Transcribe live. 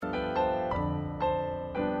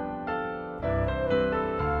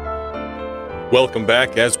Welcome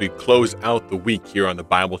back as we close out the week here on the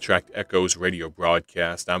Bible Tract Echoes radio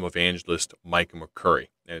broadcast. I'm evangelist Micah McCurry,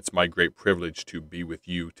 and it's my great privilege to be with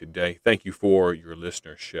you today. Thank you for your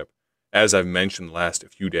listenership. As I've mentioned the last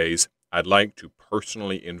few days, I'd like to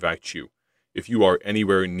personally invite you, if you are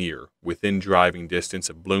anywhere near, within driving distance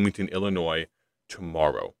of Bloomington, Illinois,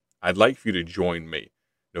 tomorrow. I'd like for you to join me.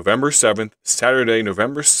 November 7th, Saturday,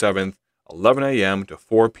 November 7th, 11 a.m. to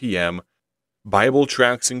 4 p.m., Bible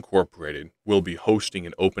Tracts Incorporated will be hosting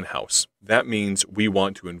an open house. That means we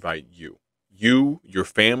want to invite you, your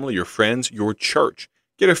family, your friends, your church.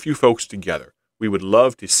 Get a few folks together. We would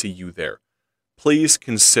love to see you there. Please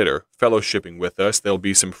consider fellowshipping with us. There'll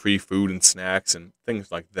be some free food and snacks and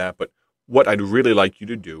things like that. But what I'd really like you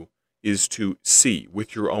to do is to see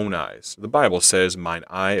with your own eyes. The Bible says, "Mine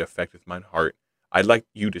eye affecteth mine heart." I'd like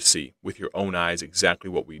you to see with your own eyes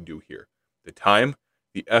exactly what we do here. The time,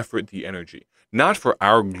 the effort, the energy. Not for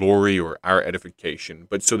our glory or our edification,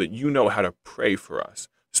 but so that you know how to pray for us,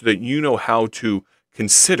 so that you know how to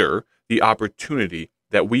consider the opportunity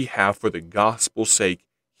that we have for the gospel's sake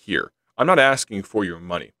here. I'm not asking for your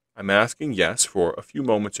money. I'm asking, yes, for a few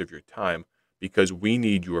moments of your time, because we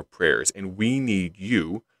need your prayers, and we need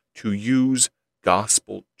you to use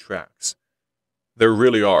gospel tracts. There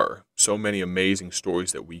really are so many amazing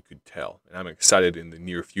stories that we could tell, and I'm excited in the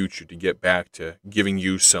near future to get back to giving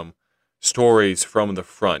you some stories from the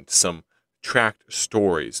front, some tract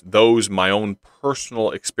stories, those my own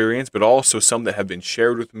personal experience, but also some that have been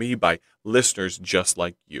shared with me by listeners just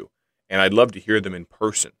like you. And I'd love to hear them in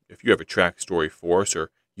person. If you have a tract story for us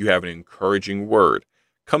or you have an encouraging word,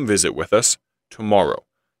 come visit with us tomorrow,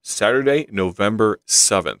 Saturday, November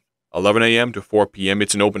 7th, 11 a.m. to 4 p.m.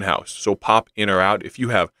 It's an open house, so pop in or out. If you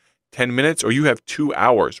have 10 minutes or you have 2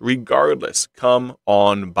 hours, regardless, come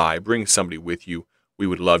on by. Bring somebody with you. We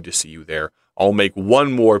would love to see you there. I'll make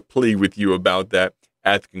one more plea with you about that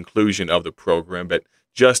at the conclusion of the program, but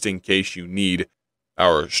just in case you need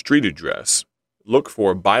our street address, look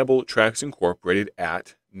for Bible Tracts Incorporated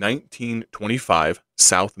at 1925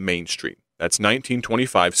 South Main Street. That's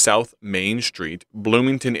 1925 South Main Street,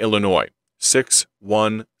 Bloomington, Illinois,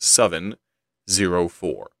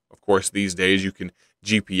 61704. Of course, these days you can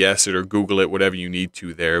GPS it or Google it, whatever you need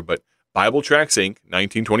to there, but Bible Tracts Inc.,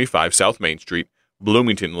 1925 South Main Street,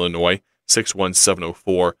 Bloomington, Illinois,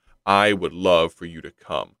 61704. I would love for you to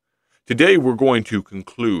come. Today we're going to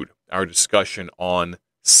conclude our discussion on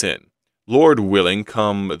sin. Lord willing,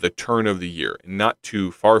 come the turn of the year, and not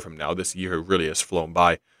too far from now, this year really has flown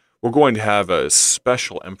by, we're going to have a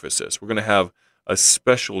special emphasis. We're going to have a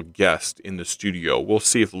special guest in the studio. We'll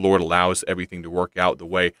see if the Lord allows everything to work out the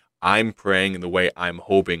way I'm praying and the way I'm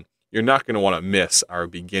hoping. You're not going to want to miss our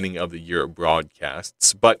beginning of the year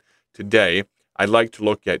broadcasts, but today I'd like to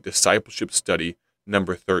look at discipleship study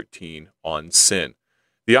number 13 on sin.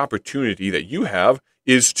 The opportunity that you have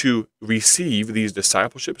is to receive these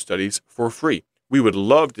discipleship studies for free. We would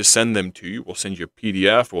love to send them to you. We'll send you a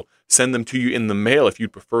PDF. We'll send them to you in the mail if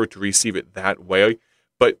you'd prefer to receive it that way.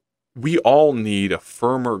 But we all need a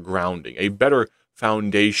firmer grounding, a better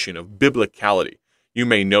foundation of biblicality. You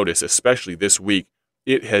may notice, especially this week,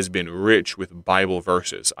 it has been rich with Bible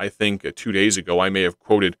verses. I think 2 days ago I may have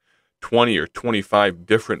quoted 20 or 25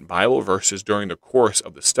 different Bible verses during the course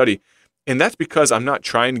of the study. And that's because I'm not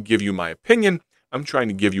trying to give you my opinion. I'm trying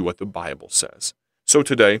to give you what the Bible says. So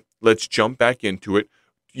today, let's jump back into it.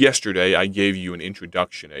 Yesterday, I gave you an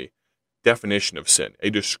introduction, a definition of sin, a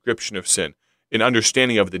description of sin, an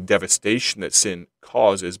understanding of the devastation that sin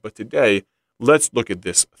causes. But today, let's look at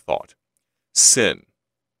this thought. Sin,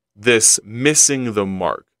 this missing the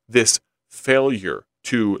mark, this failure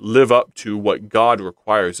to live up to what God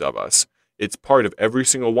requires of us. It's part of every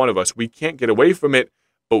single one of us. We can't get away from it,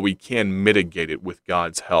 but we can mitigate it with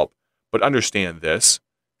God's help. But understand this,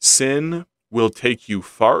 sin will take you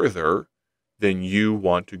farther than you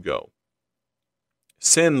want to go.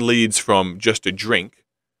 Sin leads from just a drink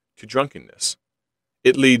to drunkenness.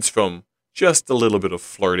 It leads from just a little bit of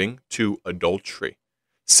flirting to adultery.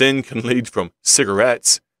 Sin can lead from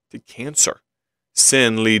cigarettes to cancer.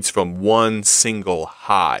 Sin leads from one single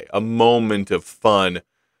high, a moment of fun,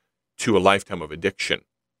 to a lifetime of addiction.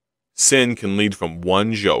 Sin can lead from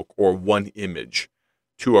one joke or one image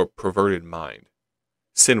to a perverted mind.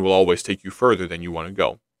 Sin will always take you further than you want to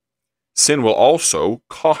go. Sin will also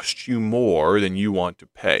cost you more than you want to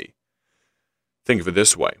pay. Think of it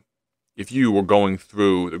this way. If you were going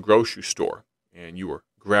through the grocery store and you were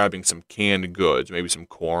grabbing some canned goods, maybe some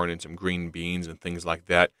corn and some green beans and things like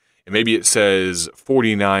that, and maybe it says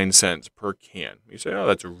 49 cents per can. You say, oh,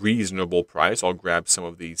 that's a reasonable price. I'll grab some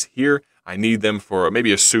of these here. I need them for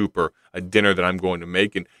maybe a soup or a dinner that I'm going to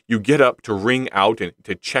make. And you get up to ring out and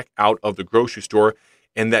to check out of the grocery store,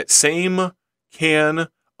 and that same can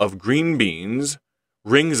of green beans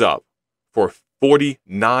rings up for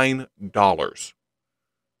 $49.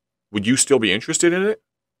 Would you still be interested in it?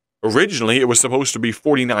 Originally, it was supposed to be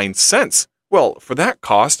 49 cents. Well, for that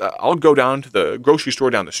cost, I'll go down to the grocery store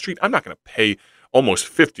down the street. I'm not going to pay almost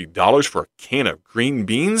 $50 for a can of green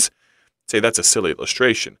beans. Say that's a silly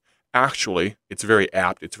illustration. Actually, it's very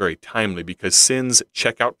apt, it's very timely, because sin's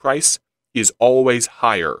checkout price is always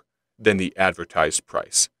higher than the advertised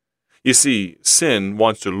price. You see, sin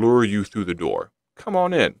wants to lure you through the door. Come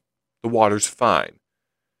on in. The water's fine.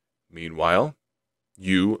 Meanwhile,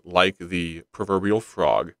 you, like the proverbial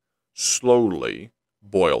frog, slowly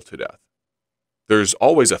boil to death. There's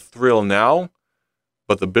always a thrill now,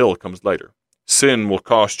 but the bill comes later. Sin will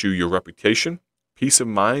cost you your reputation, peace of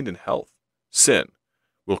mind, and health. Sin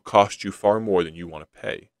will cost you far more than you want to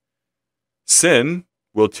pay. Sin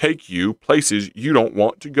will take you places you don't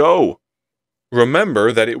want to go.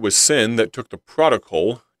 Remember that it was sin that took the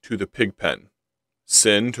prodigal to the pig pen.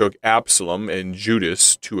 Sin took Absalom and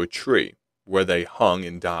Judas to a tree, where they hung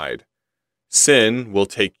and died. Sin will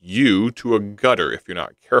take you to a gutter if you're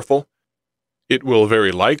not careful. It will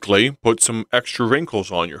very likely put some extra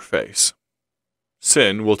wrinkles on your face.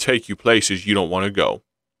 Sin will take you places you don't want to go.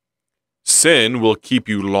 Sin will keep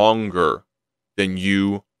you longer than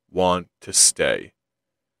you want to stay.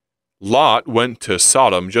 Lot went to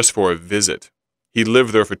Sodom just for a visit. He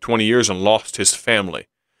lived there for 20 years and lost his family.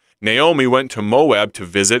 Naomi went to Moab to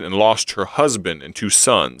visit and lost her husband and 2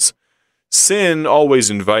 sons. Sin always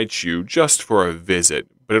invites you just for a visit,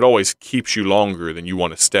 but it always keeps you longer than you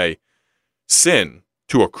want to stay. Sin,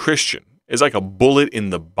 to a Christian, is like a bullet in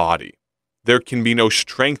the body. There can be no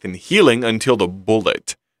strength and healing until the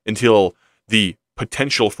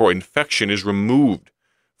potential for infection is removed.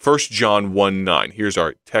 1 John 1:9, here's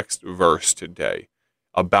our text verse today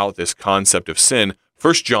about this concept of sin.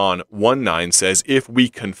 1 John 1:9 says, if we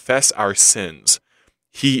confess our sins,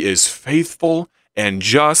 he is faithful and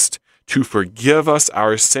just to forgive us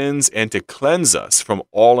our sins and to cleanse us from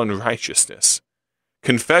all unrighteousness.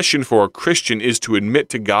 Confession for a Christian is to admit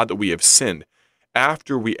to God that we have sinned.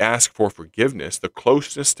 After we ask for forgiveness, the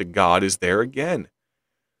closeness to God is there again.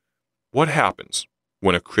 What happens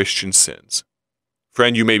when a Christian sins?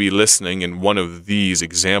 Friend, you may be listening, and one of these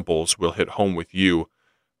examples will hit home with you,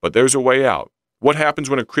 but there's a way out. What happens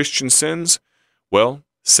when a Christian sins? Well,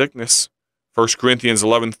 sickness. 1 Corinthians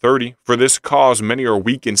 11:30, for this cause many are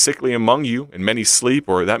weak and sickly among you, and many sleep,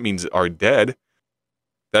 or that means are dead.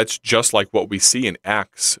 That's just like what we see in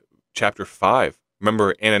Acts chapter 5.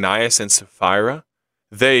 Remember Ananias and Sapphira?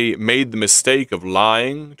 They made the mistake of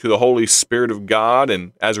lying to the Holy Spirit of God,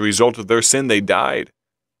 and as a result of their sin, they died.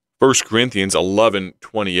 1 Corinthians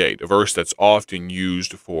 11:28, a verse that's often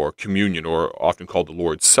used for communion or often called the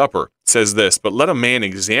Lord's Supper, says this, but let a man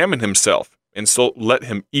examine himself, and so let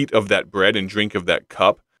him eat of that bread and drink of that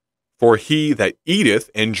cup. For he that eateth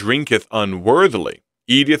and drinketh unworthily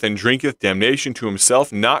eateth and drinketh damnation to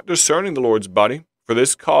himself, not discerning the Lord's body. For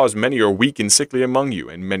this cause many are weak and sickly among you,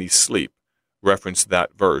 and many sleep. Referenced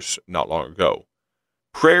that verse not long ago.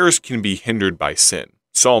 Prayers can be hindered by sin.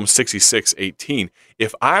 Psalm 66:18,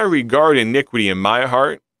 if I regard iniquity in my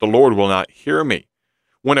heart, the Lord will not hear me.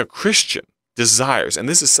 When a Christian desires, and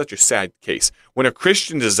this is such a sad case, when a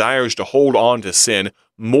Christian desires to hold on to sin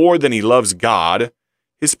more than he loves God,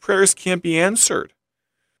 his prayers can't be answered.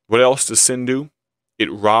 What else does sin do?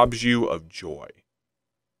 It robs you of joy.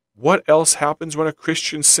 What else happens when a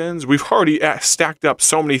Christian sins? We've already stacked up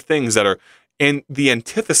so many things that are in the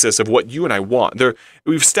antithesis of what you and I want.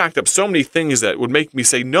 We've stacked up so many things that would make me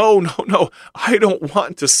say, no, I don't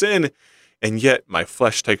want to sin. And yet my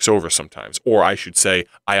flesh takes over sometimes. Or I should say,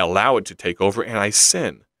 I allow it to take over and I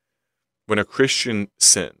sin. When a Christian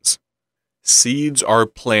sins, seeds are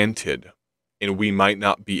planted and we might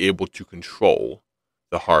not be able to control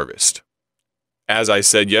the harvest. As I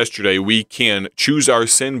said yesterday, we can choose our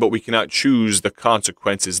sin, but we cannot choose the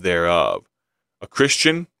consequences thereof. A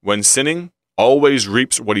Christian, when sinning, always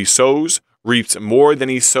reaps what he sows, reaps more than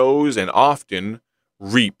he sows, and often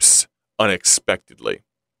reaps unexpectedly.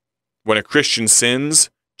 When a Christian sins,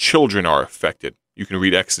 children are affected. You can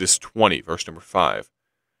read Exodus 20, verse number 5.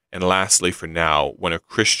 And lastly, for now, when a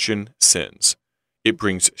Christian sins, it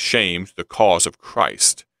brings shame to the cause of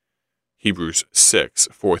Christ. Hebrews 6,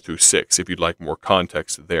 4 through 6, if you'd like more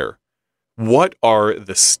context there. What are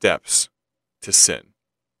the steps to sin?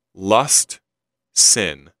 Lust,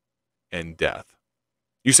 sin, and death.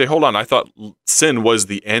 You say, hold on, I thought sin was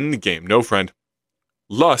the end game. No, friend.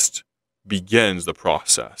 Lust begins the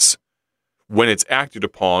process. When it's acted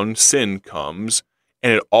upon, sin comes,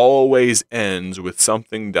 and it always ends with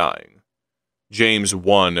something dying. James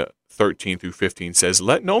 1:13-15 says,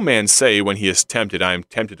 "Let no man say when he is tempted, I am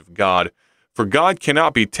tempted of God. For God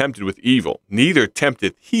cannot be tempted with evil, neither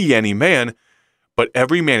tempteth he any man. But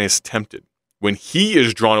every man is tempted, when he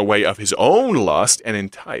is drawn away of his own lust and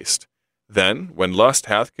enticed. Then, when lust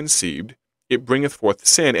hath conceived, it bringeth forth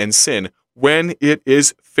sin, and sin, when it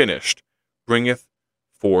is finished, bringeth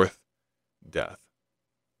forth death."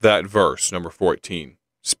 That verse, number 14,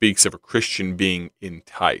 speaks of a Christian being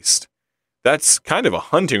enticed. That's kind of a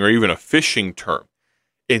hunting or even a fishing term.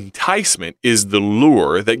 Enticement is the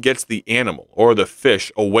lure that gets the animal or the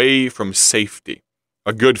fish away from safety.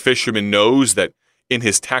 A good fisherman knows that in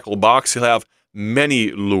his tackle box he'll have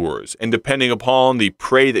many lures, and depending upon the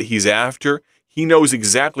prey that he's after, he knows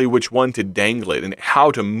exactly which one to dangle it and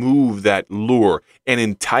how to move that lure and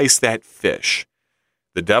entice that fish.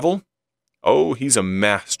 The devil? Oh, he's a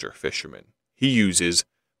master fisherman. He uses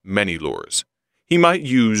many lures. He might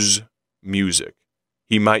use music.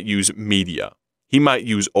 He might use media. He might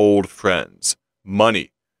use old friends,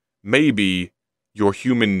 money, maybe your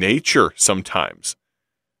human nature sometimes.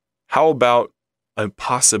 How about a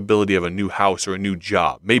possibility of a new house or a new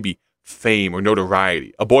job, maybe fame or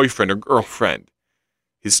notoriety, a boyfriend or girlfriend?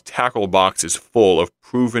 His tackle box is full of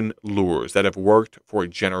proven lures that have worked for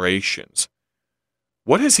generations.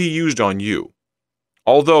 What has he used on you?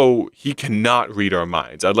 Although he cannot read our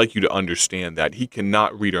minds, I'd like you to understand that he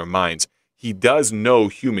cannot read our minds. He does know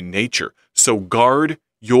human nature, so guard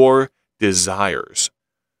your desires.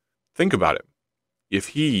 Think about it. If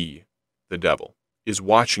he, the devil, is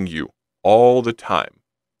watching you all the time,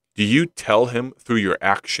 do you tell him through your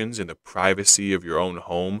actions in the privacy of your own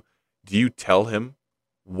home? Do you tell him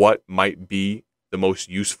what might be the most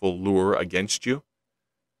useful lure against you?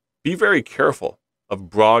 Be very careful of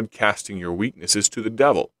broadcasting your weaknesses to the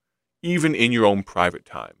devil, even in your own private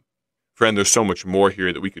time. Friend, there's so much more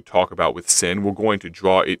here that we could talk about with sin. We're going to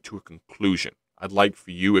draw it to a conclusion. I'd like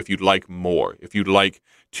for you, if you'd like more, if you'd like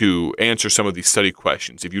to answer some of these study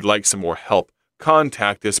questions, if you'd like some more help,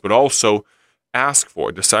 contact us, but also ask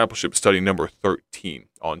for discipleship study number 13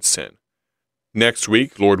 on sin. Next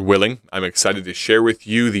week, Lord willing, I'm excited to share with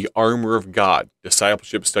you the armor of God,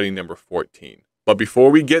 discipleship study number 14. But before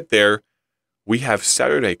we get there, we have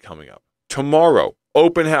Saturday coming up. Tomorrow,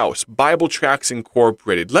 open house, Bible Tracks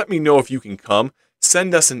Incorporated. Let me know if you can come.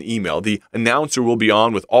 Send us an email. The announcer will be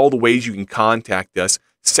on with all the ways you can contact us.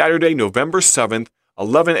 Saturday, November 7th,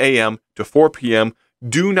 11 a.m. to 4 p.m.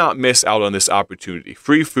 Do not miss out on this opportunity.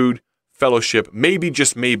 Free food, fellowship, maybe,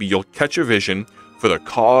 just maybe, you'll catch a vision for the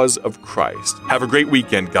cause of Christ. Have a great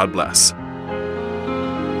weekend. God bless.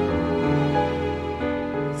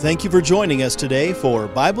 Thank you for joining us today for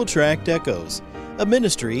Bible Tract Echoes, a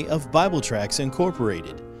ministry of Bible Tracts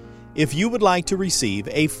Incorporated. If you would like to receive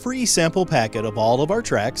a free sample packet of all of our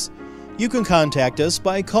tracts, you can contact us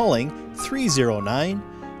by calling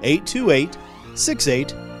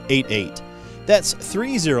 309-828-6888. That's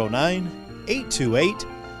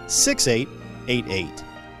 309-828-6888.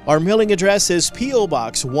 Our mailing address is P.O.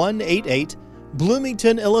 Box 188,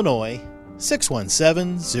 Bloomington, Illinois,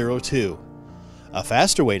 61702. A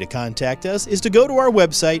faster way to contact us is to go to our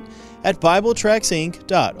website at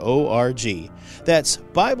BibleTractsInc.org. That's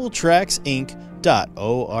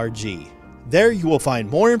BibleTractsInc.org. There you will find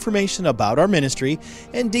more information about our ministry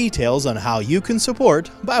and details on how you can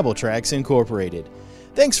support Bible Tracts Incorporated.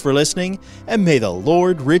 Thanks for listening, and may the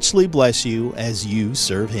Lord richly bless you as you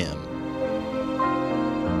serve Him.